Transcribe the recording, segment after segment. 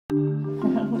What?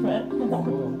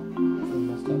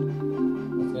 Messed up. I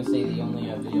was gonna say the only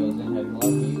videos that have a lot of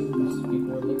views,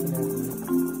 people are looking at me.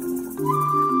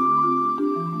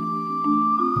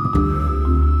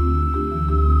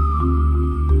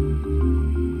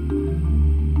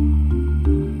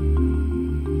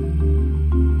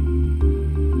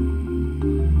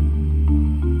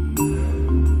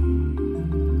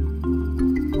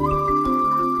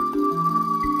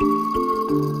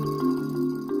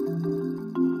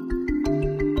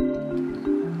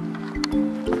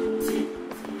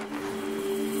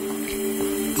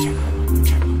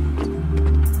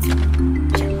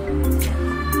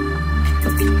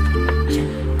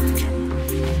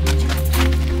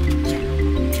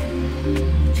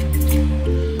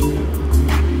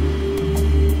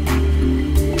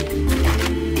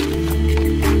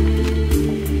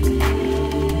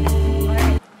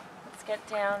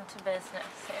 Down to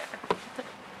business here.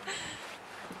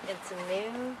 It's a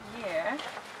new year.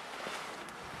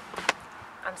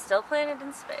 I'm still planted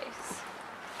in space,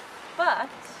 but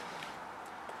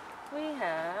we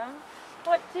have,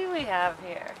 what do we have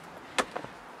here?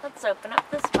 Let's open up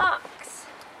this box.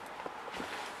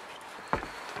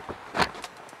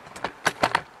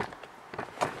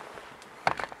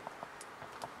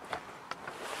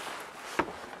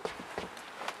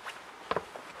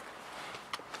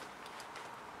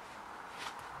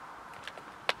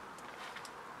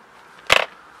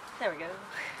 There we go.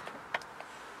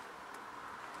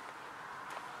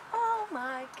 Oh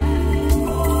my God.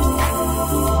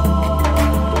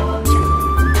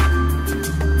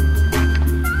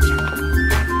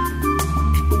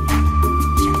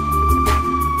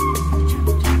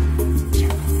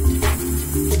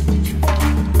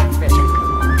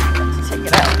 Let's take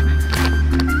it out.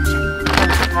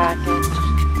 Here's the package.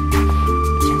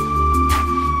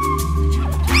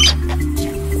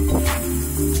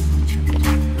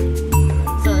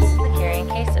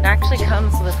 It actually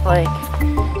comes with like a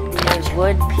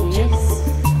wood piece.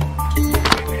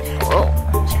 Whoa.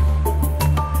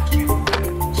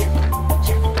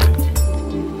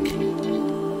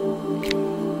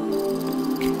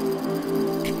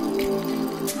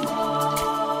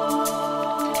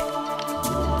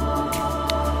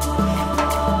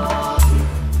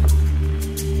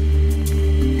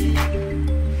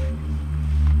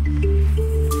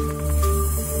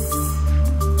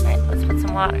 Alright, let's put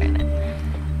some water in it.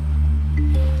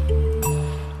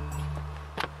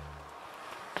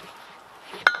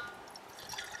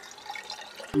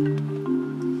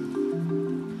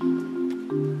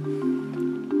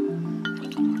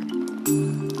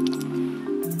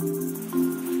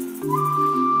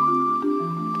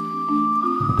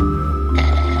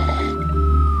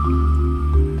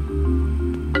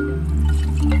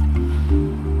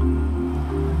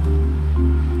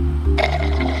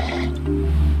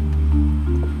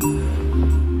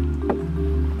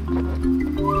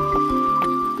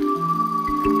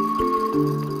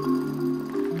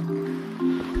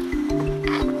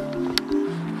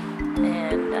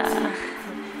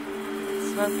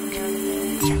 Smoking down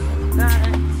there. Got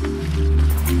it.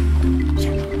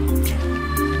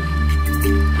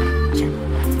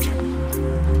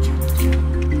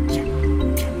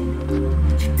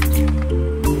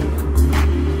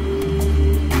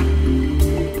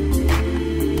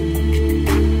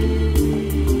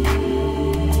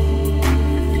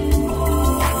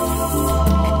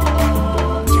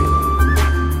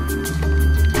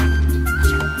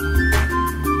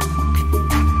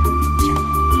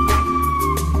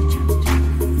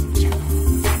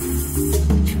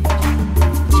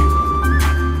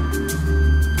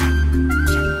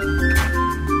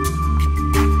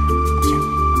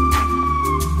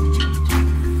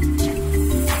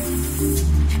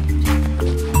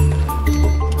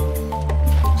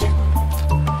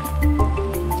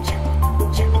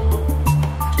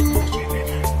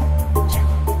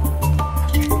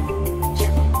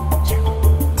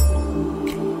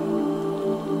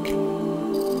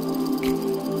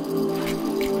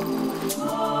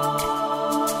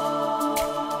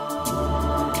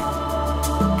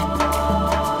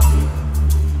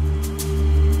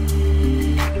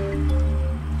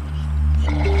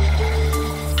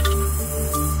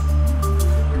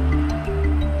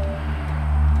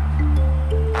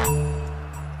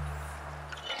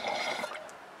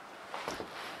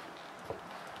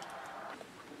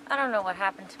 I don't know what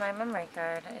happened to my memory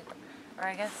card, or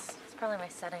I guess it's probably my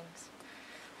settings.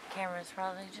 The camera's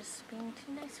probably just being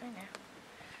too nice right now.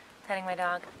 Petting my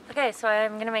dog. Okay, so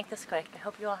I'm gonna make this quick. I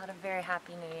hope you all had a very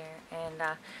happy new year, and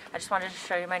I just wanted to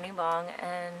show you my new bong.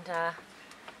 And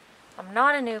I'm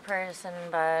not a new person,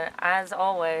 but as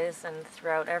always and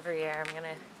throughout every year, I'm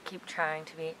gonna keep trying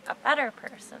to be a better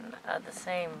person, the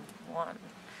same one.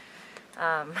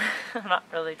 I'm not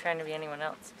really trying to be anyone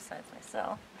else besides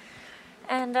myself.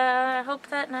 And I hope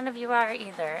that none of you are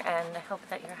either, and I hope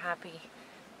that you're happy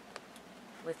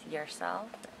with yourself,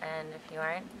 and if you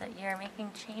aren't, that you're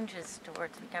making changes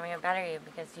towards becoming a better you,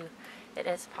 because it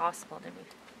is possible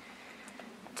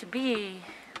to be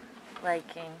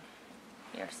liking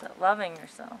yourself, loving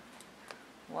yourself.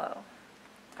 Whoa,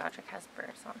 Godric has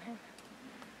burrs on him.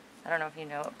 I don't know if you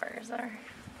know what burrs are.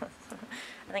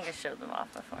 I think I showed them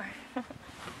off before.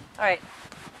 Alright,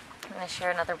 I'm going to share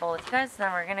another bowl with you guys,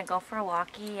 then we're going to go for a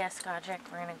walkie. Yes, Godric,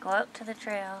 we're going to go out to the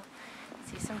trail,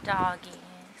 see some doggies.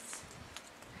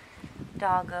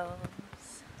 Doggos.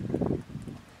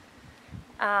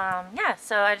 Yeah,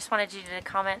 so I just wanted you to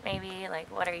comment maybe, like,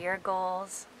 what are your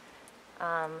goals?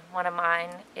 One of mine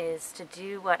is to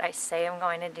do what I say I'm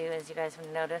going to do. As you guys have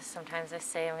noticed, sometimes I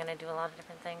say I'm going to do a lot of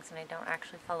different things and I don't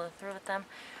actually follow through with them.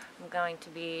 I'm going to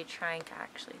be trying to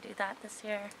actually do that this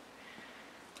year.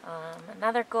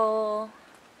 Another goal,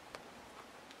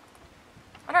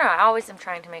 I don't know, I always am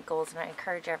trying to make goals, and I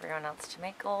encourage everyone else to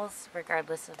make goals,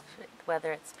 regardless of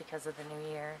whether it's because of the new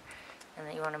year and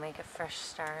that you want to make a fresh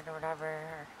start or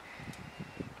whatever.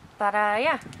 But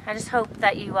yeah, I just hope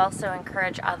that you also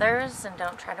encourage others and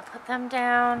don't try to put them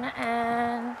down.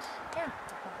 And yeah,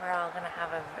 I hope we're all going to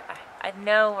have I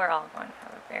know we're all going to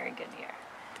have a very good year.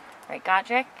 Right,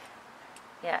 Godric?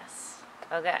 Yes.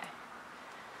 Okay.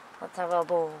 Let's have a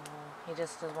bowl. He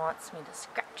just wants me to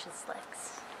scratch his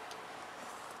legs.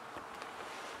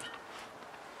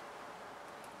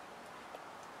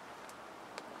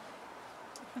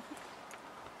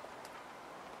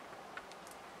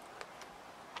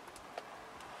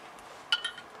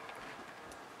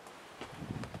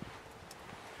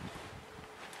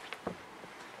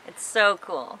 It's so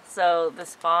cool. So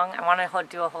this bong, I want to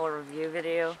do a whole review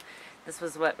video. This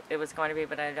was what it was going to be,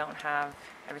 but I don't have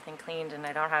everything cleaned, and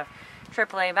I don't have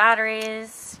AAA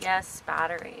batteries. Yes,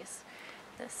 batteries.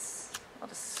 This, I'll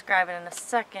describe it in a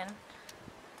second.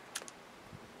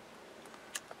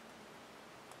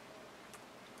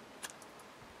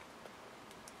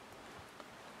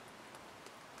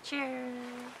 Cheers.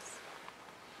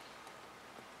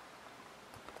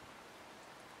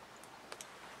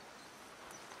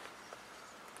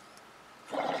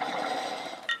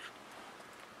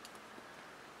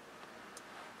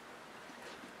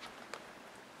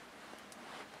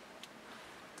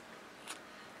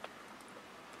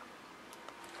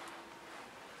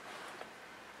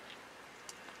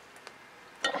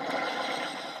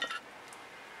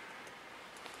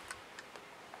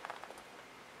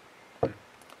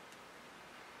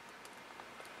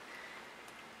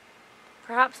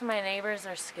 Perhaps my neighbors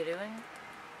are skidooing,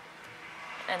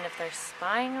 and if they're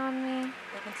spying on me,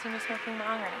 they can see me smoking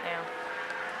bong right now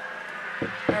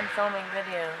and filming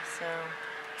videos, so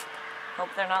hope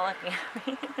they're not looking at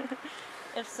me.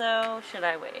 If so, should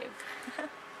I wave?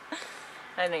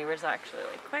 My neighbor's actually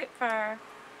like quite far.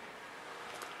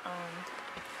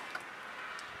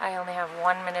 I only have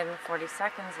 1 minute and 40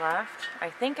 seconds left. I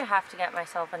think I have to get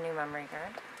myself a new memory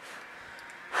card.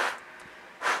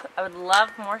 I would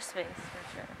love more space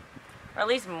for sure. Or at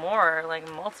least more,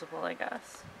 like multiple, I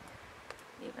guess.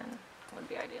 Even would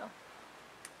be ideal.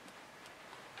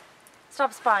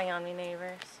 Stop spying on me,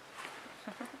 neighbors.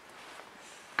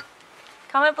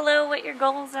 Comment below what your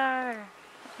goals are.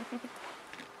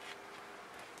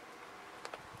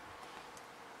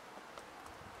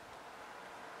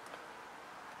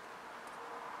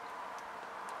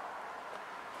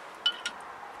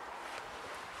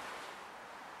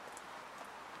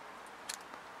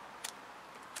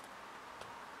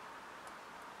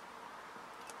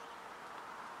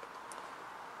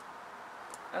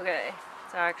 Okay,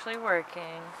 it's actually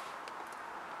working.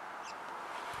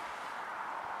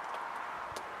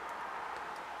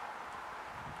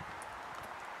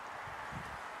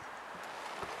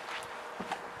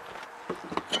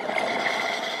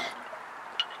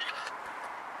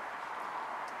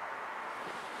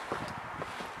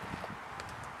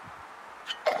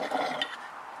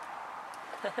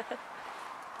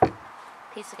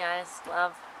 Peace, guys.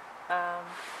 Love.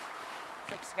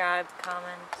 Subscribe,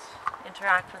 comment,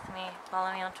 interact with me,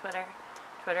 follow me on Twitter.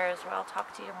 Twitter is where I'll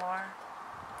talk to you more.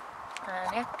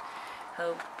 And yeah,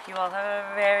 hope you all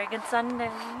have a very good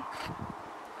Sunday.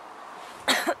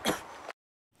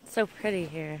 So pretty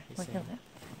here. Look at that.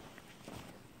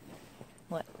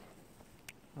 What?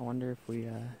 I wonder if we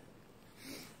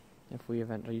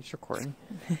eventually, are you just recording?